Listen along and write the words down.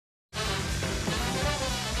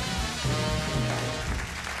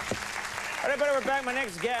right, everybody, we're back. My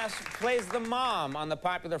next guest plays the mom on the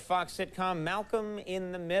popular Fox sitcom Malcolm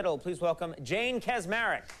in the Middle. Please welcome Jane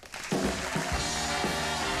Kaczmarek.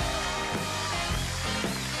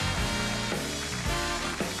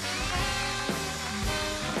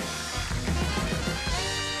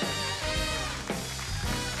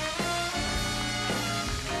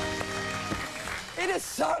 It is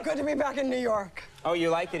so good to be back in New York. Oh,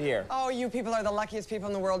 you like it here? Oh, you people are the luckiest people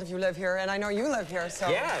in the world if you live here, and I know you live here, so...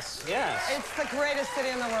 Yes, yes. It's the greatest city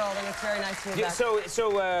in the world, and it's very nice to be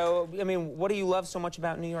back. I mean, what do you love so much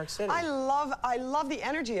about New York City? I love the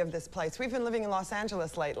energy of this place. We've been living in Los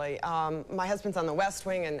Angeles lately. My husband's on the West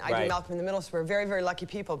Wing, and I do Malcolm in the Middle, so we're very, very lucky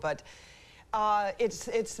people, but...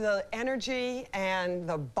 it's the energy and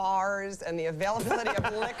the bars and the availability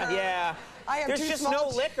of liquor. Yeah. There's just no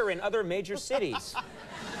small liquor in other major cities.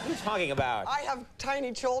 What are you talking about? I have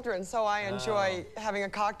tiny children, so I enjoy having a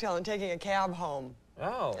cocktail and taking a cab home.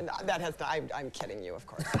 Oh. And that has to, I'm kidding you, of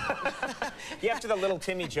course. Yeah, after the little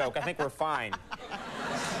Timmy joke, I think we're fine.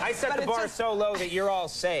 I set the bar so low that you're all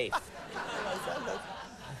safe.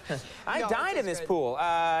 I died in this pool.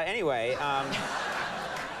 Anyway,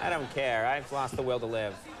 I don't care. I've lost the will to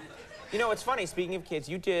live. You know, it's funny, speaking of kids,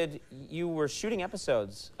 you were shooting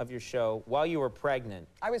episodes of your show while you were pregnant.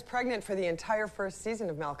 I was pregnant for the entire first season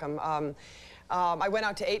of Malcolm. I went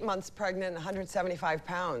out to 8 months pregnant, 175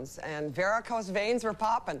 pounds, and varicose veins were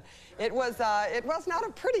popping. It was not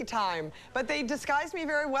a pretty time, but they disguised me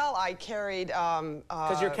very well. I carried...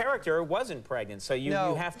 Because your character wasn't pregnant, so you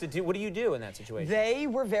have to do... What do you do in that situation? They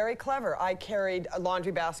were very clever. I carried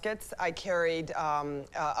laundry baskets. I carried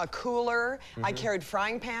a cooler. I carried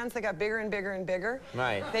frying pans that got bigger and bigger and bigger.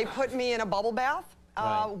 Right. They put me in a bubble bath.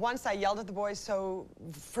 Once I yelled at the boys so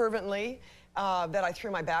fervently that I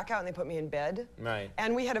threw my back out and they put me in bed. Right.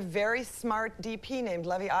 And we had a very smart DP named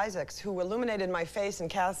Levy Isaacs who illuminated my face and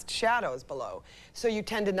cast shadows below. So you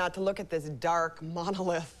tended not to look at this dark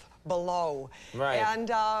monolith below. Right.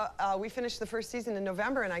 And we finished the first season in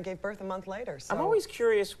November and I gave birth a month later. So. I'm always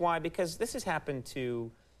curious why, because this has happened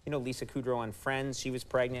to, you know, Lisa Kudrow on Friends. She was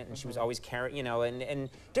pregnant and she was always carrying, you know, and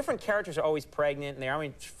different characters are always pregnant and they're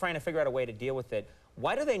always trying to figure out a way to deal with it.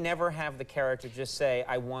 Why do they never have the character just say,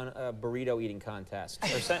 I won a burrito eating contest?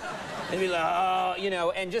 Or something, and be like, oh, you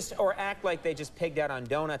know, and just, or act like they just pigged out on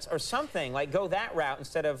donuts or something, like go that route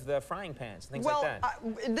instead of the frying pans, things like that.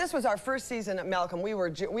 This was our first season at Malcolm. We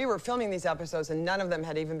were filming these episodes and none of them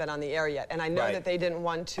had even been on the air yet. And I know that they didn't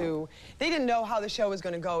want to, they didn't know how the show was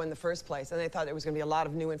going to go in the first place. And they thought it was going to be a lot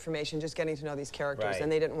of new information, just getting to know these characters. And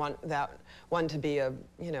they didn't want that one to be a,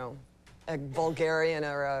 you know, a vulgarian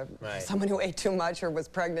or someone who ate too much or was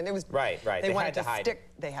pregnant. It was They had to hide it.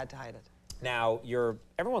 They had to hide it. Now,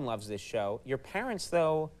 everyone loves this show. Your parents,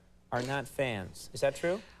 though, are not fans. Is that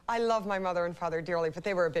true? I love my mother and father dearly, but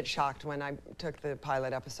they were a bit shocked when I took the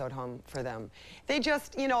pilot episode home for them. They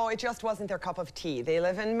just, you know, it just wasn't their cup of tea. They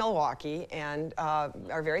live in Milwaukee and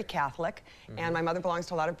are very Catholic, and my mother belongs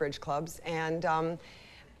to a lot of bridge clubs, and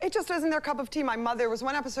it just isn't their cup of tea. My mother, there was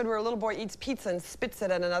one episode where a little boy eats pizza and spits it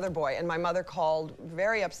at another boy, and my mother called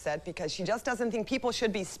very upset because she just doesn't think people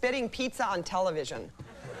should be spitting pizza on television.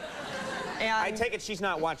 And I take it she's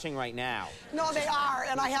not watching right now. No, they are,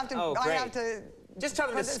 and I have to just tell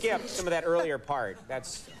them to skip some of that earlier part.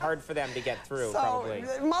 That's hard for them to get through, probably.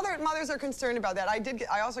 Mothers are concerned about that.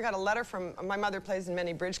 I also got a letter from, my mother plays in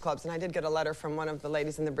many bridge clubs, and I did get a letter from one of the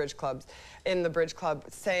ladies in the bridge club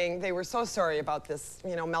saying they were so sorry about this,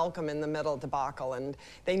 you know, Malcolm in the Middle debacle, and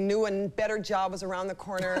they knew a better job was around the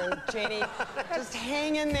corner, and Janie, just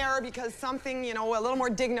hang in there because something, you know, a little more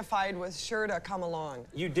dignified was sure to come along.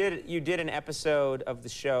 You did an episode of the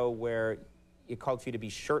show where it called for you to be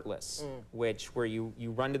shirtless, where you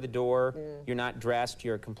run to the door, you're not dressed,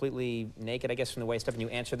 you're completely naked, I guess, from the waist up, and you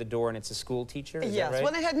answer the door, and it's a school teacher, is that right?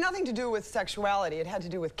 Well, it had nothing to do with sexuality. It had to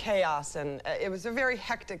do with chaos, and it was a very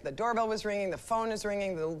hectic. The doorbell was ringing, the phone was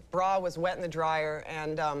ringing, the bra was wet in the dryer,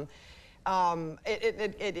 and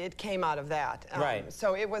it came out of that.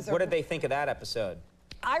 So it was. What did they think of that episode?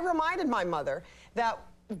 I reminded my mother that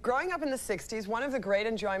growing up in the 60s, one of the great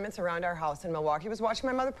enjoyments around our house in Milwaukee was watching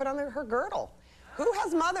my mother put on her girdle. Who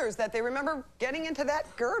has mothers that they remember getting into that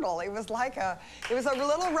girdle? It was like it was a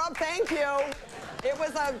little rub, thank you. It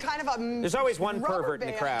was a kind of a There's always one pervert in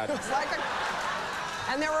the crowd. It was like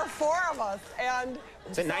and there were 4 of us, and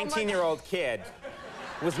it's a 19-year-old kid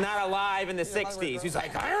who was not alive in the 60s. He's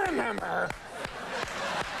like, I remember.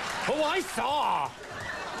 Oh, I saw.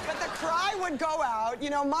 But the cry would go out, you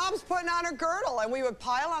know, Mom's putting on her girdle, and we would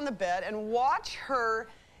pile on the bed and watch her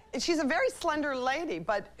she's a very slender lady,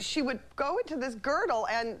 but she would go into this girdle,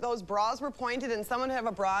 and those bras were pointed, and someone would have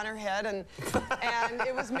a bra on her head, and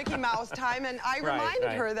it was Mickey Mouse time, and I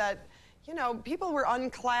reminded her that, you know, people were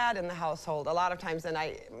unclad in the household a lot of times, and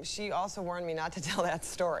she also warned me not to tell that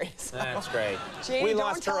story. So. That's great. Jane, we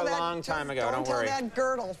lost her a long time ago. Don't worry. Don't tell that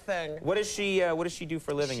girdle thing. What does she do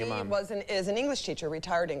for a living, your mom? She is an English teacher,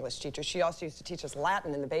 retired English teacher. She also used to teach us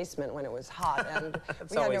Latin in the basement when it was hot, and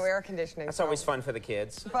we had no air conditioning. That's always fun for the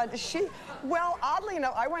kids. But well, oddly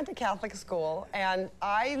enough, I went to Catholic school, and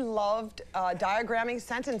I loved diagramming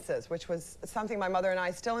sentences, which was something my mother and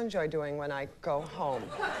I still enjoy doing when I go home.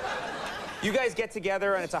 You guys get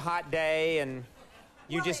together and it's a hot day and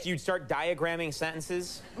you start diagramming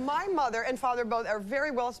sentences? My mother and father both are very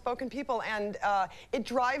well-spoken people, and it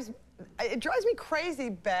drives me crazy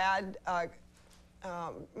bad.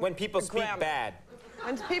 When people speak bad.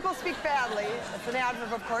 When people speak badly, it's an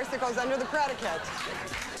adverb, of course, that goes under the predicate.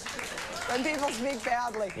 When people speak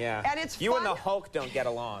badly. Yeah. And it's You and the Hulk don't get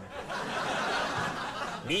along.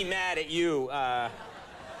 Me mad at you.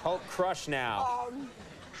 Hulk crush now.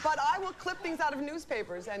 But I will clip things out of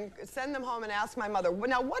newspapers and send them home and ask my mother,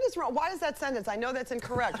 now what is wrong? Why is that sentence? I know that's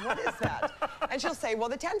incorrect. What is that? And she'll say, well,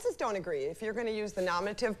 the tenses don't agree. If you're going to use the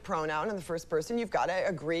nominative pronoun in the first person, you've got to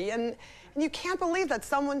agree. And you can't believe that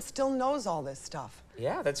someone still knows all this stuff.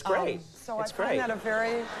 Yeah, that's great. So I find that a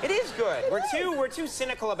very... It is good. We're too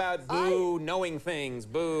cynical about boo, knowing things,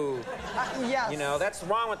 boo. Yes. You know, that's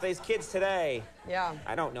wrong with these kids today. Yeah.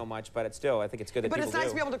 I don't know much, but I think it's good that people do. But it's nice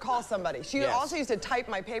to be able to call somebody. She also used to type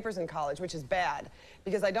my papers in college, which is bad,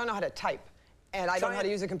 because I don't know how to type. And I don't know how to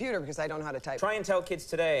use a computer because I don't know how to type. Try and tell kids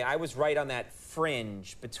today, I was right on that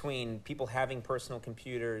fringe between people having personal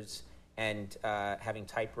computers and having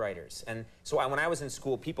typewriters. And so when I was in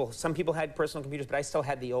school, some people had personal computers, but I still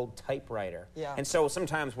had the old typewriter. Yeah. And so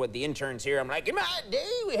sometimes with the interns here, I'm like, in my day,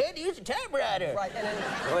 we had to use a typewriter. Right. And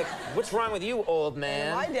they're like, what's wrong with you, old man?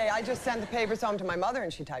 In my day, I just sent the papers home to my mother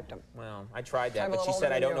and she typed them. Well, I tried that, but she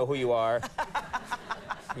said, I don't know who you are.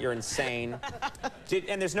 You're insane.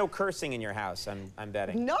 And there's no cursing in your house, I'm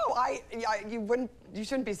betting. No, you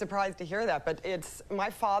shouldn't be surprised to hear that, but it's my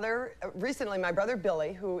father, recently my brother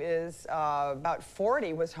Billy, who is about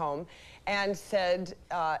 40, was home and said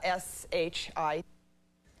S-H-I.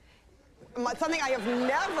 Something I have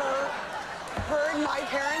never heard my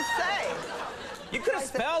parents say. You could have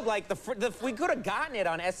spelled like we could have gotten it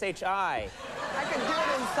on S-H-I. I could do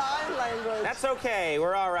it in sign language. That's okay.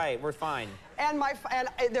 We're all right. We're fine. And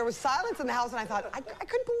there was silence in the house, and I thought, I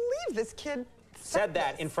couldn't believe this kid said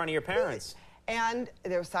that in front of your parents. And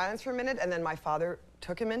there was silence for a minute, and then my father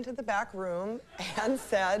took him into the back room and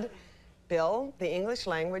said, Bill, the English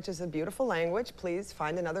language is a beautiful language. Please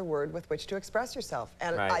find another word with which to express yourself.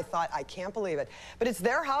 And I thought, I can't believe it. But it's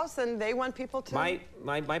their house, and they want people to...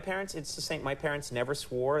 My parents, it's the same. My parents never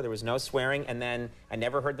swore. There was no swearing, and then I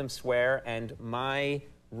never heard them swear. And my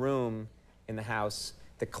room in the house,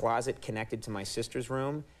 the closet connected to my sister's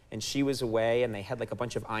room, and she was away, and they had like a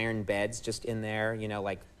bunch of iron beds just in there, you know,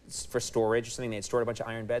 like for storage or something. They had stored a bunch of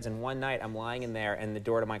iron beds, and one night I'm lying in there, and the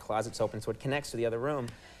door to my closet's open, so it connects to the other room.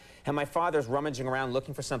 And my father's rummaging around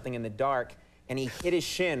looking for something in the dark, and he hit his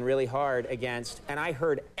shin really hard against, and I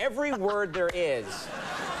heard every word there is.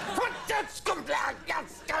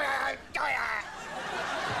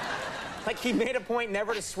 Like he made a point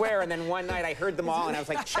never to swear, and then one night I heard them all, and I was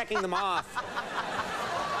like checking them off.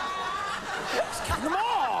 Checking them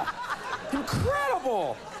all!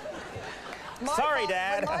 Incredible! Sorry,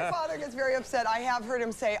 Dad. When my father gets very upset, I have heard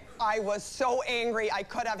him say, I was so angry I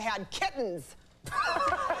could have had kittens.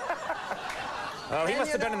 Oh, he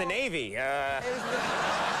must have been in the Navy.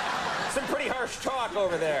 Some pretty harsh talk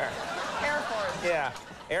over there. Air Force. Yeah,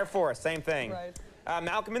 Air Force, same thing. Right.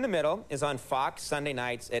 Malcolm in the Middle is on Fox Sunday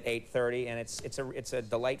nights at 8:30, and it's a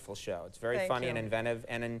delightful show. It's very funny and inventive.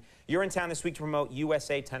 And you're in town this week to promote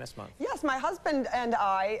USA Tennis Month. Yes, my husband and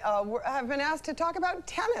I have been asked to talk about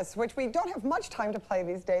tennis, which we don't have much time to play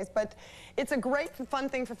these days, but it's a great, fun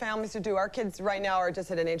thing for families to do. Our kids right now are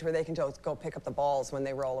just at an age where they can just go pick up the balls when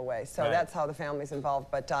they roll away. So that's how the family's involved.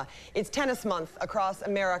 But it's Tennis Month across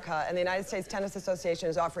America, and the United States Tennis Association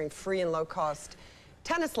is offering free and low-cost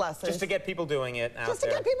tennis lessons. Just to get people doing it out Just to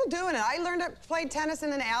get people doing it. I learned to play tennis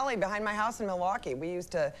in an alley behind my house in Milwaukee. We used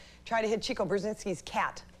to try to hit Chico Brzezinski's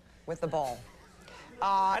cat with the ball.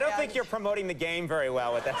 I don't think you're promoting the game very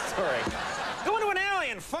well with that story. Go into an alley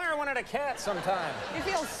and fire one at a cat sometime. It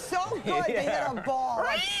feels so good to hit a ball,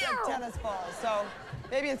 like a tennis ball. So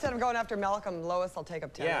maybe instead of going after Malcolm, Lois will take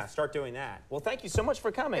up tennis. Yeah, start doing that. Well, thank you so much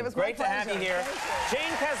for coming. It was great my to have you here. Thank you.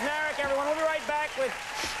 Jane Kaczmarek, everyone. We'll be right back with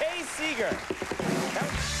Shay Seeger.